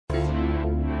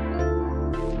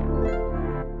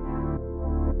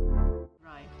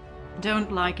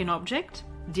Don't like an object?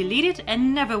 Delete it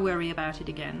and never worry about it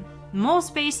again. More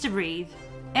space to breathe.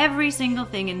 Every single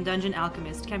thing in Dungeon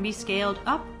Alchemist can be scaled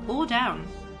up or down,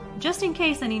 just in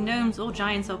case any gnomes or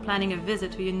giants are planning a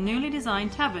visit to your newly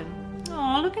designed tavern.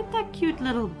 Aw, look at that cute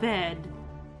little bed.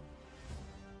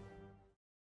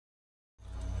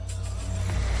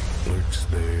 Lurks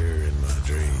there in my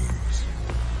dreams.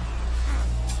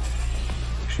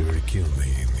 Sure to kill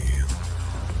me in the end.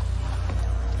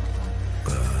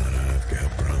 But I've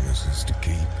got promises to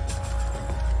keep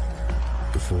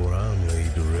before I'm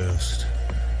laid to rest.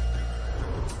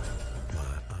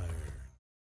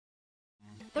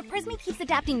 The Prismy keeps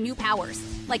adapting new powers,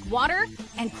 like water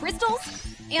and crystals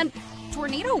and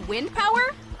tornado wind power.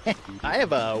 I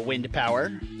have a wind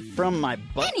power from my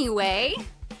butt. Anyway,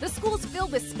 the school's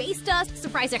filled with space dust,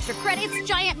 surprise extra credits,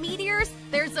 giant meteors.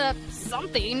 There's a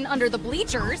something under the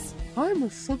bleachers. I'm a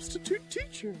substitute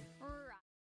teacher.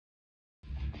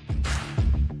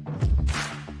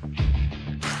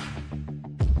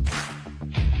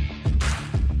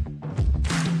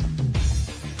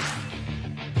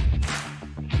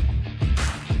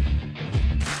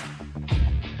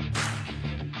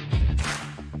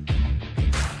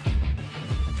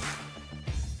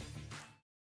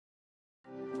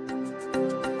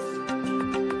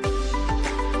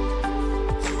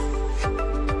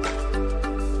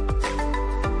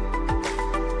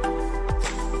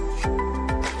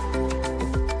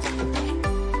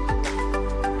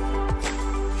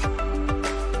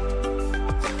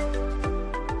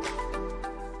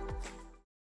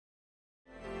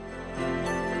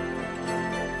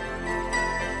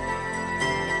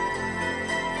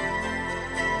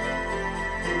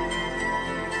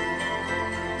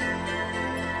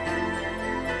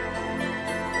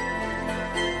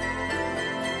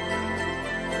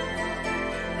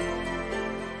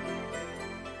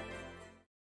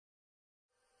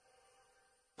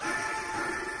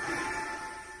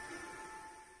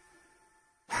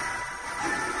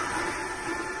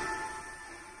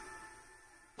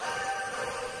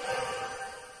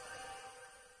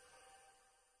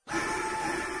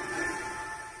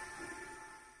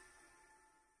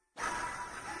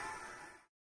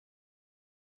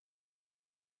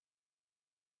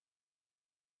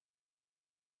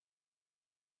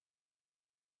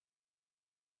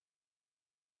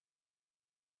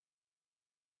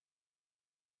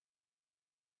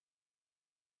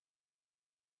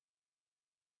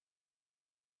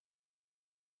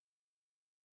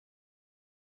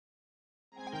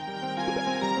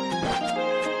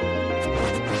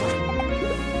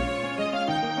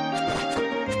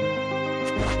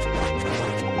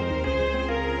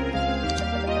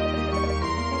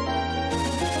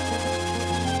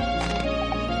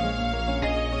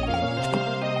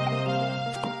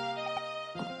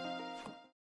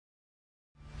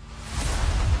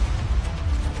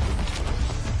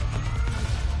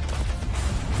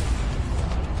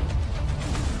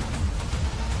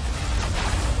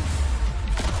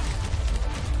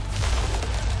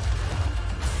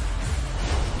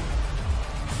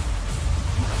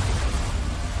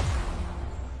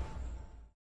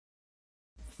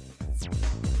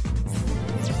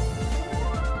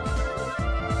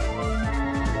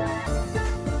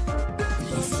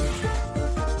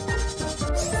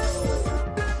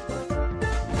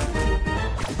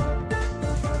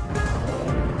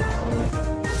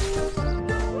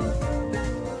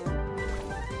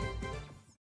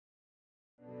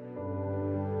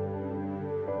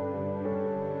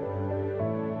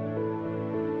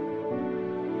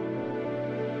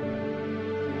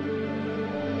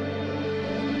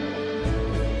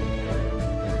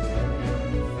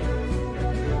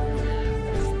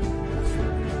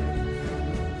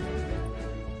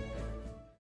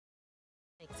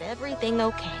 Everything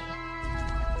okay.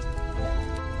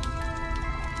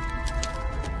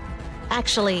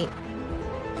 Actually,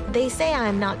 they say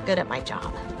I'm not good at my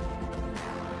job.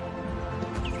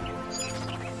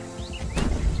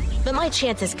 But my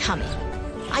chance is coming.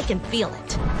 I can feel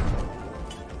it.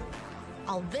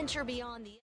 I'll venture beyond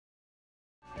the...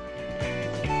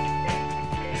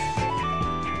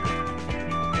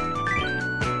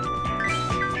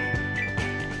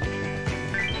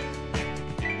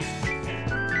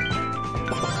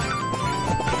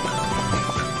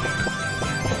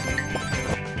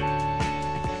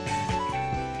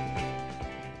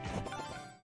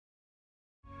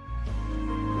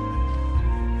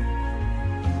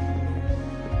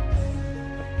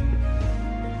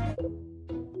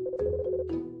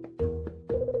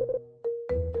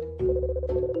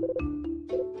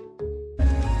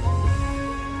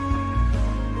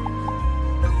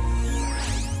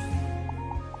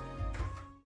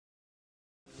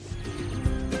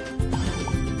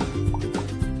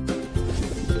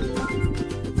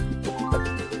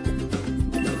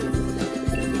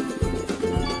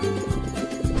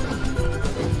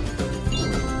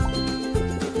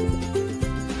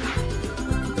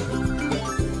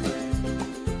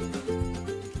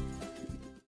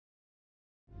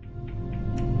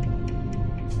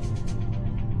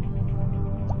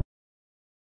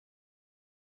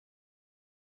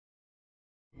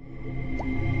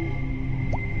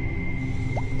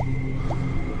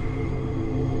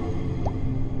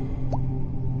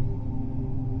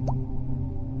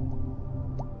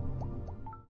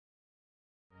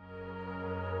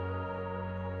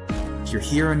 think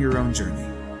you're here on your own journey,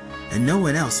 and no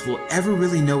one else will ever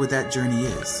really know what that journey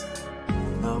is.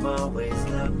 I'm always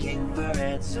looking for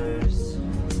answers,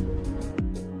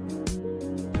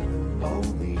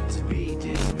 only to be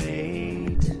dismayed.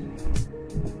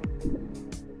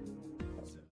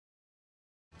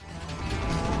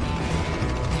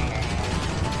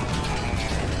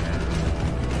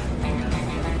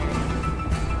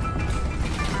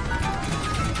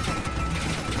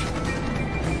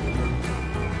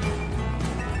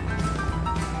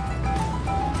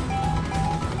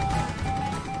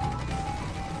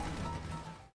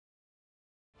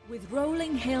 With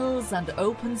rolling hills and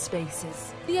open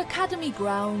spaces, the Academy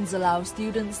grounds allow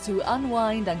students to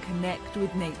unwind and connect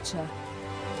with nature.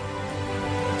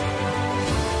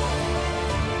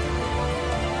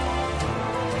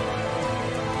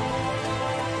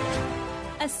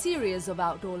 A series of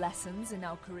outdoor lessons in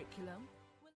our curriculum.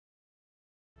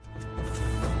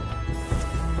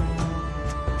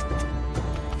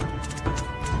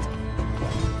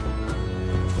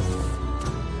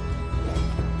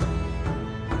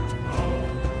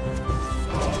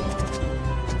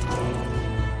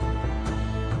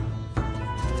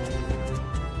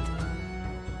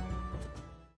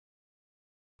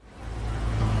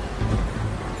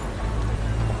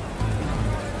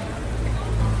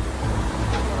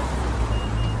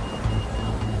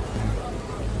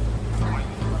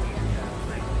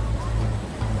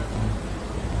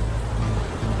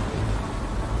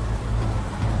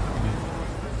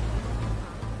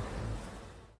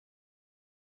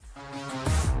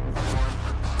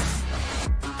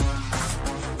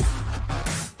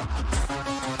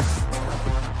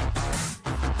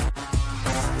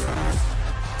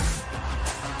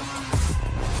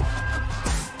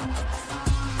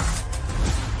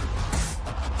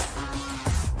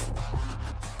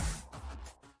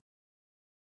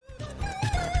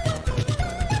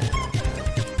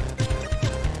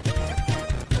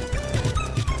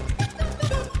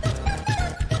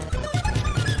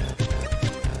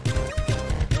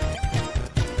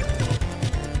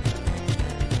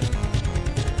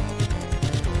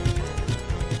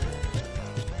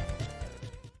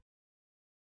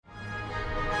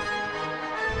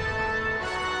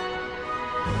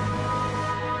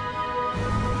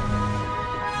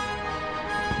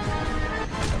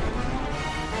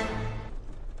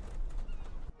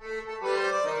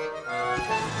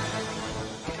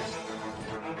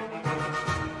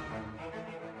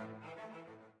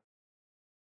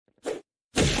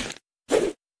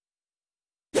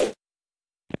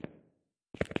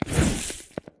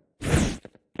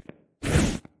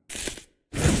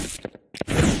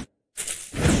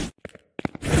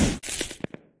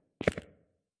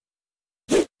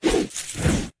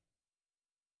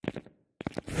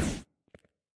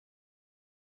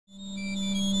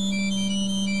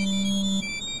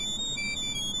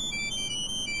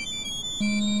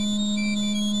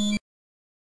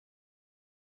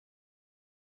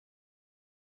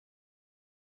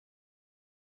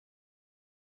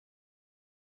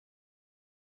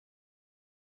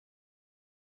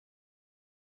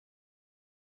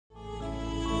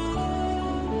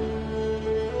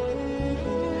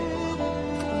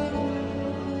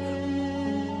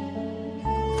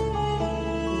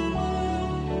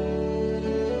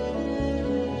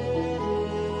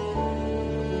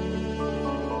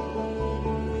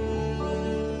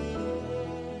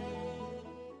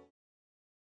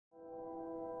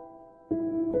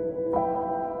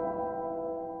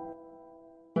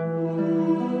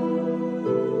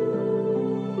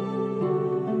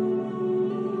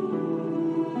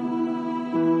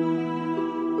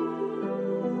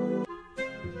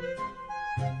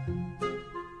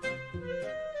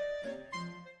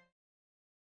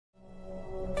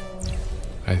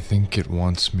 I think it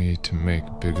wants me to make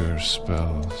bigger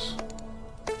spells.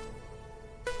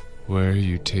 Where are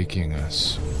you taking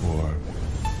us, Orb?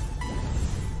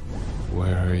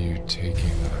 Where are you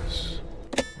taking us,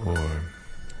 Orb?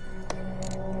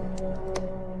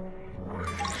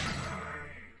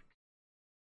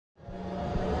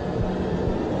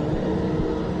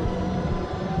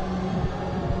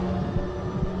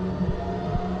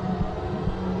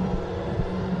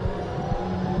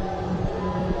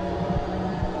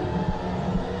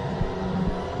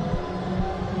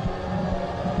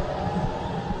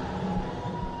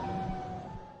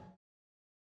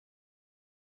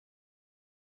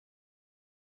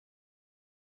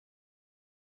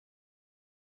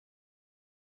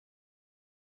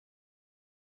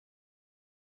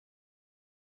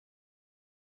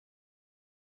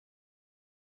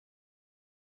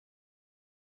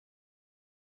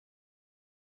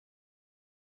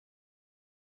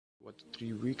 What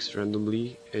 3 weeks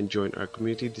randomly and join our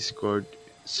community Discord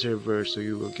server so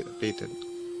you will get updated.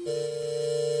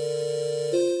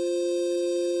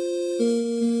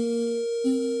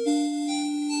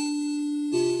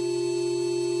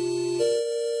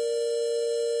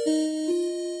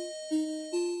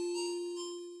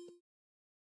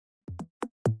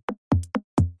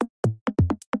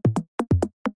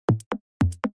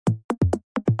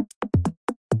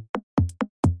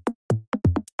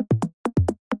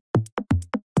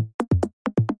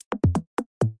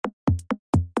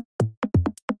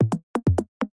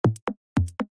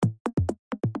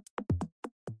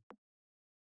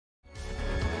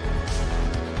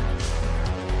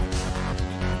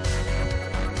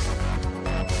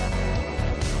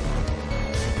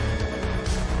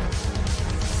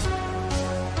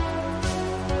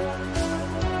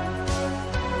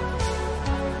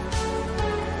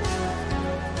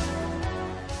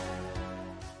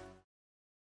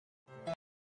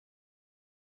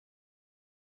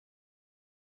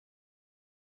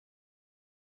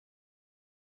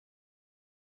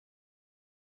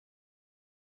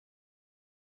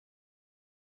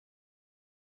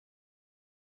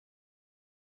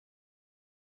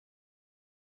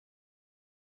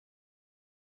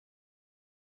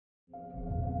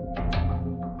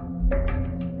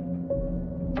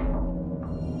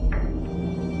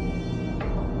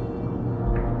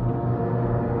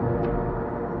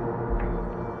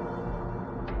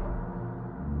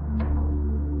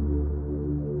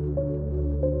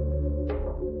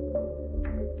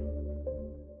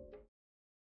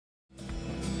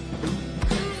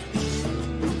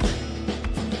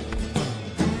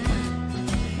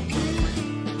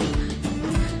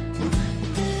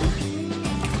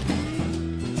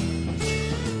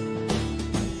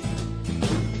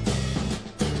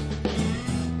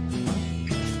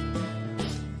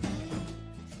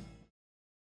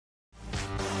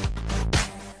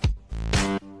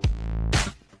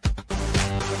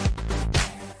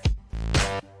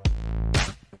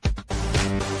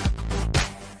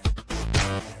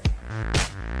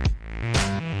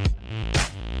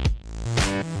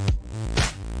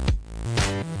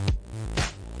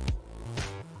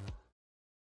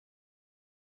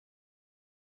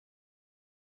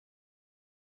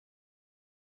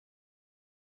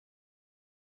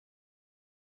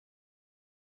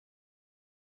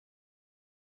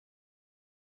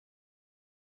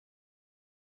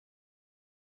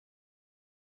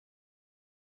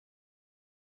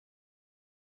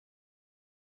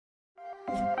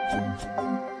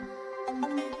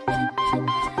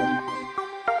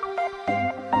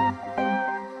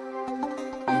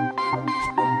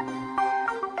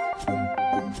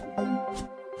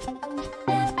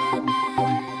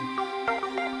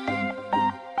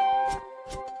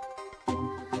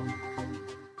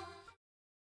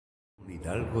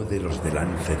 Hidalgo de los de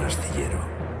lance en astillero,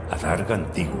 adarga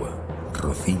antigua,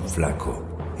 rocín flaco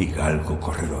y galgo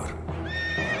corredor,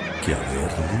 que a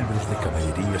leer libros de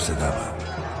caballería se daba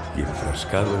y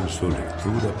enfrascado en su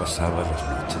lectura pasaba las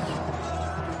noches,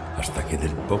 hasta que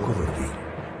del poco dormir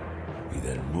y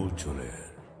del mucho leer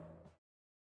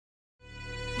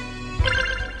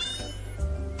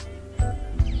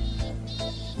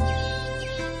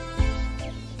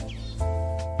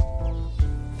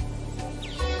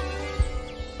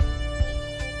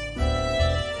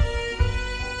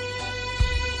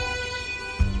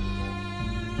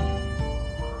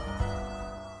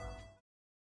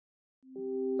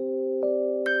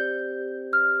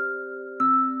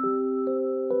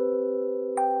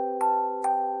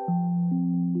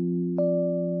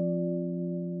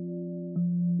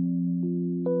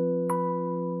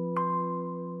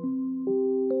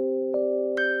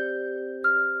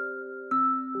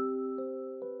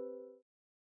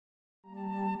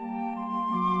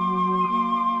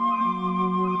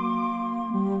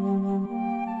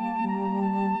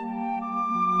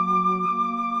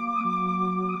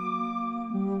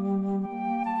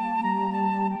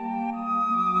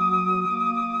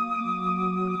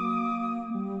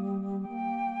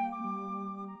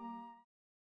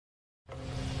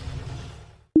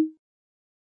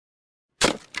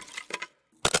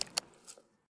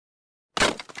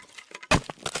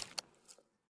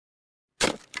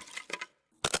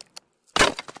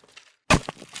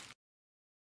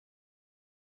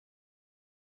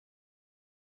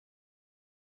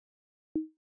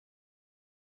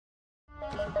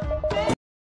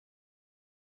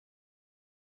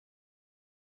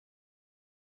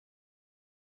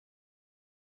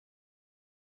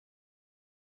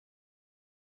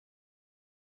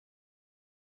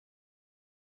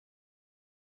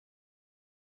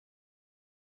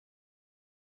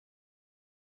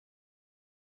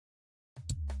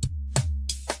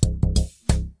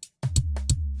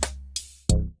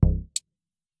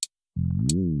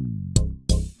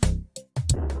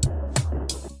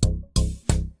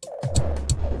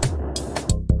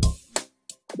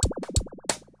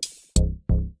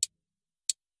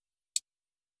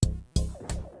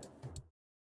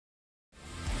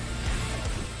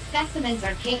specimens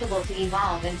are capable to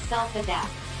evolve and self-adapt.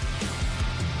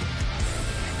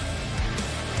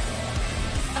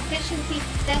 Efficiency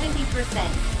 70%.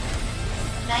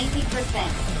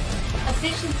 90%.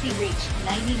 Efficiency reached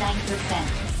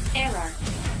 99%. Error.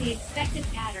 The expected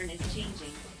pattern is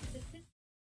changing.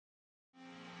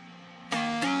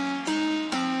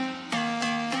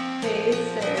 Hey,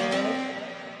 sir.